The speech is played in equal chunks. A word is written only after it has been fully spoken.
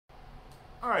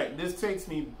All right, this takes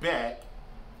me back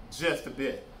just a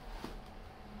bit.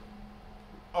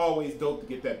 Always dope to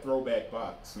get that throwback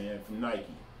box, man, from Nike.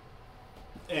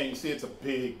 And you see it's a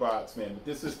big box, man. But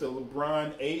this is the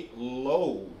LeBron 8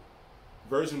 Low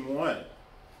version 1.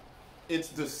 It's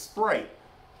the Sprite.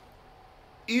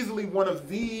 Easily one of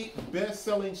the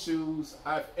best-selling shoes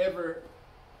I've ever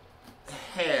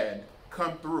had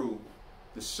come through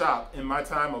the shop in my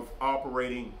time of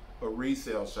operating a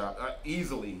resale shop.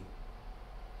 Easily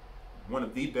one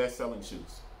of the best-selling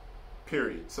shoes,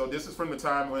 period. So this is from the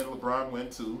time when LeBron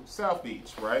went to South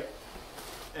Beach, right?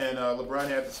 And LeBron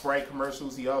had the Sprite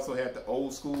commercials. He also had the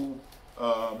old school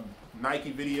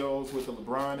Nike videos with the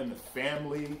LeBron and the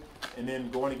family, and then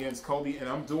going against Kobe. And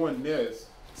I'm doing this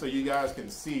so you guys can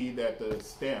see that the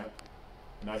stamp,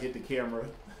 and I hit the camera,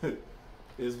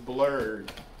 is blurred,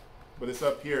 but it's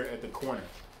up here at the corner,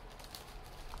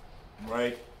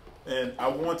 right? And I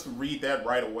want to read that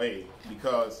right away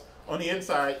because on the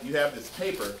inside you have this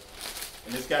paper,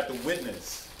 and it's got the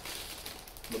witness,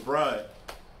 LeBron,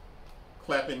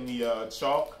 clapping the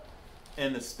chalk,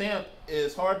 and the stamp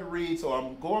is hard to read, so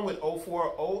I'm going with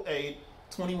 0408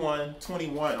 21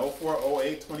 21,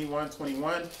 0408 21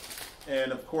 21,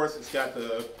 and of course it's got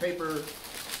the paper,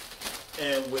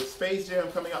 and with Space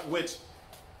Jam coming out, which,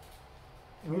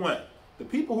 one, the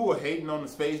people who are hating on the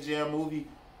Space Jam movie,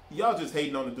 y'all just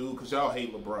hating on the dude because y'all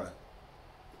hate LeBron,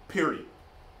 period.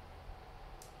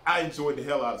 I enjoyed the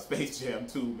hell out of Space Jam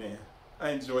too, man.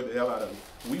 I enjoyed the hell out of it.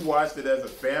 We watched it as a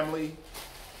family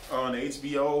on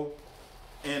HBO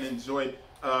and enjoyed.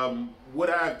 Would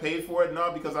I have paid for it?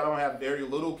 No, because I don't have very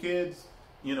little kids.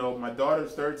 You know, my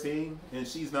daughter's 13 and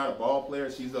she's not a ball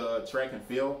player. She's a track and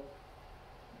field.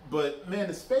 But man,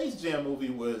 the Space Jam movie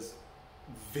was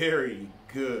very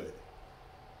good.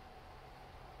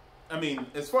 I mean,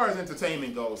 as far as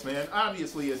entertainment goes, man,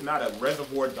 obviously it's not a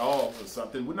Reservoir Dogs or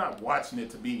something. We're not watching it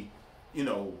to be, you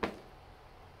know,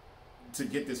 to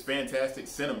get this fantastic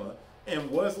cinema. And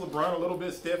was LeBron a little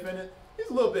bit stiff in it? He's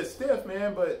a little bit stiff,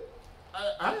 man, but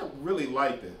I really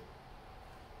liked it.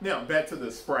 Now, back to the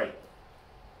Sprite.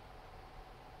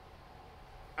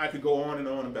 I could go on and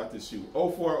on about this shoe.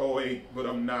 0408, but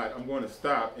I'm not. I'm going to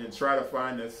stop and try to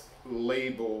find this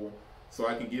label so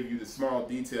I can give you the small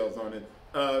details on it.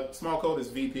 Small code is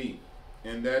VP,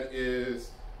 and that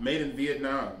is made in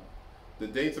Vietnam. The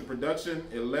dates of production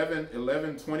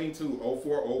 11/11/22,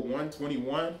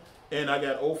 04/01/21, and I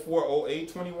got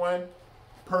 04/08/21.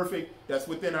 Perfect. That's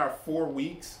within our 4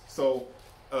 weeks, so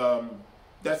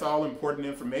that's all important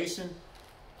information.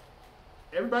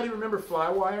 Everybody remember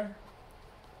Flywire?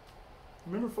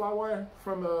 Remember Flywire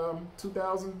from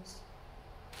 2000s?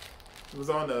 It was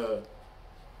on the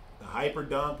Hyper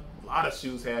Dunk. A lot of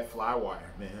shoes had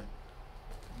Flywire, man.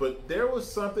 But there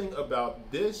was something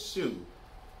about this shoe,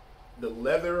 the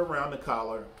leather around the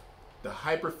collar, the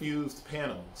Hyperfused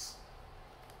panels.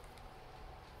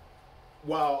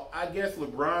 While I guess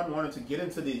LeBron wanted to get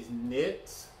into these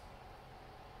knits,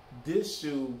 this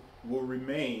shoe will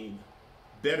remain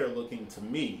better looking to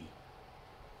me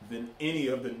than any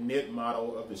of the knit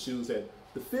model of the shoes. That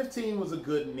the 15 was a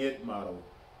good knit model.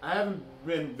 I haven't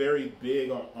been very big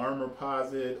on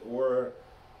Armorposit or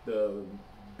the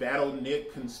battle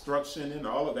knit construction and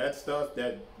all of that stuff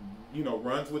that, you know,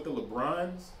 runs with the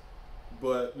LeBrons.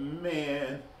 But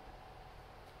man,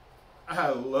 I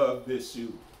love this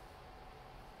shoe.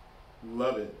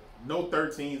 Love it. No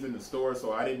 13s in the store,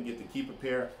 so I didn't get to keep a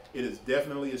pair. It is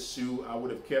definitely a shoe I would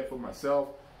have kept for myself.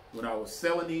 When I was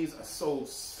selling these, I sold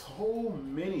so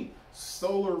many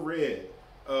Solar Red.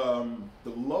 The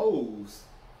lows,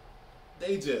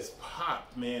 they just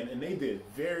popped, man, and they did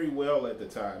very well at the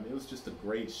time. It was just a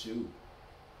great shoe.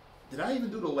 Did I even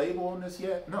do the label on this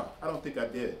yet? No, I don't think I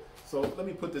did. So let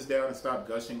me put this down and stop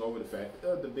gushing over the fact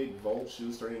the big Volt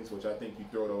shoestrings, which I think you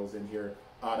throw those in here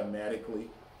automatically.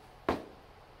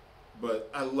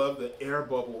 But I love the air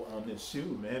bubble on this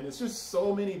shoe, man. There's just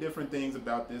so many different things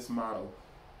about this model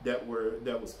that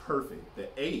was perfect. The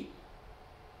 8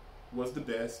 was the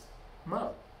best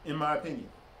model, in my opinion.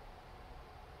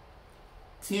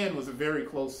 10 was a very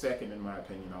close second, in my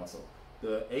opinion, also.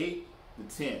 The 8, the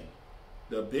 10.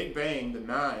 The Big Bang, the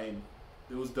 9,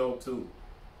 it was dope too.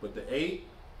 But the 8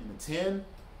 and the 10,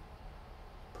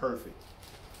 perfect.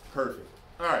 Perfect.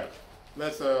 All right,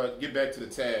 let's get back to the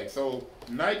tag. So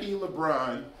Nike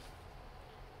LeBron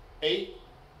 8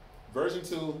 version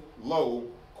 2 low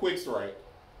quick strike.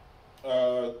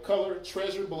 Color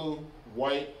treasure blue,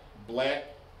 white, black.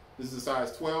 This is a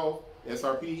size 12.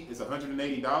 SRP is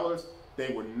 $180.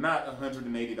 They were not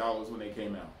 $180 when they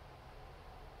came out.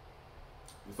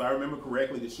 If I remember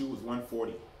correctly, the shoe was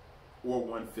 $140 or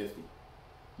 $150.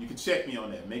 You can check me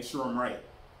on that. Make sure I'm right.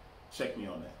 Check me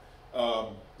on that.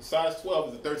 The size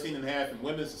 12 is a 13.5, and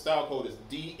women's, the style code is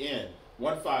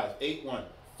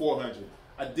DN1581-400.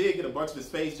 I did get a bunch of the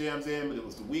Space Jams in, but it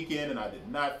was the weekend, and I did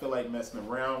not feel like messing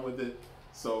around with it,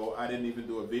 so I didn't even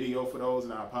do a video for those,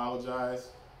 and I apologize.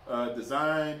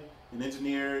 Designed and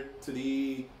engineered to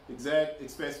the exact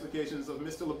specifications of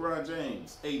Mr. LeBron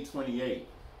James, 828,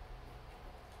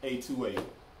 828,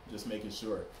 just making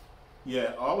sure.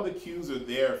 Yeah, all of the cues are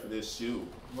there for this shoe.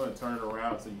 I'm going to turn it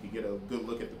around so you can get a good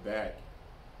look at the back.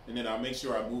 And then I'll make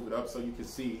sure I move it up so you can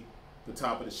see the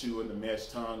top of the shoe and the mesh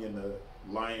tongue and the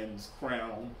lion's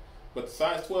crown. But the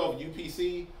size 12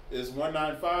 UPC is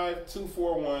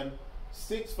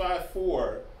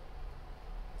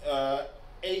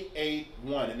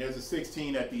 195-241-654-881. And there's a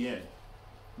 16 at the end.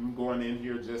 I'm going in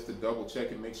here just to double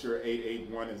check and make sure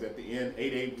 881 is at the end.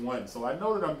 881. So I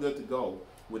know that I'm good to go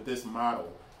with this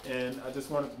model. And I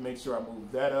just wanted to make sure I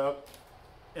move that up,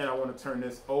 and I want to turn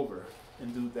this over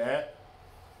and do that.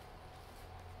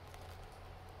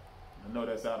 I know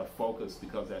that's out of focus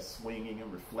because that's swinging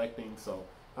and reflecting, so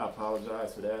I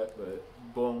apologize for that, but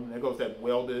boom, there goes that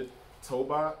welded toe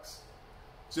box.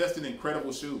 Just an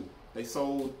incredible shoe. They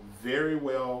sold very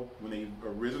well when they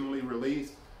originally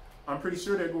released. I'm pretty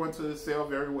sure they're going to sell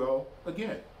very well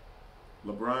again.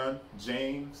 LeBron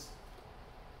James.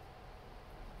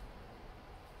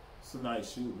 It's a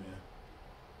nice shoe, man.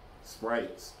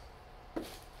 Sprites. I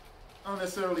don't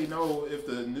necessarily know if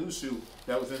the new shoe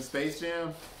that was in Space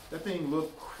Jam, that thing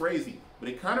looked crazy, but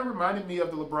it kind of reminded me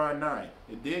of the LeBron 9.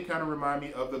 It did kind of remind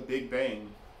me of the Big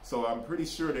Bang, so I'm pretty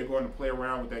sure they're going to play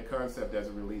around with that concept as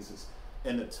it releases.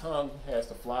 And the tongue has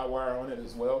the Flywire on it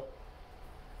as well.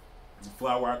 The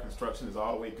Flywire construction is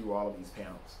all the way through all of these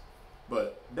panels.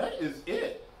 But that is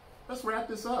it. Let's wrap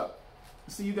this up.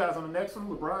 See you guys on the next one.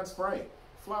 LeBron Sprite.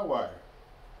 Flywire.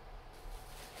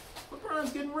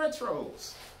 LeBron's getting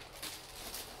retros.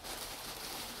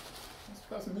 That's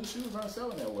because the new shoes aren't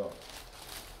selling that well.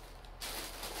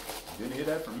 Didn't hear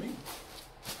that from me.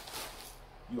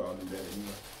 You all knew that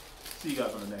anyway. See you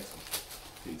guys on the next one.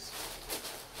 Peace.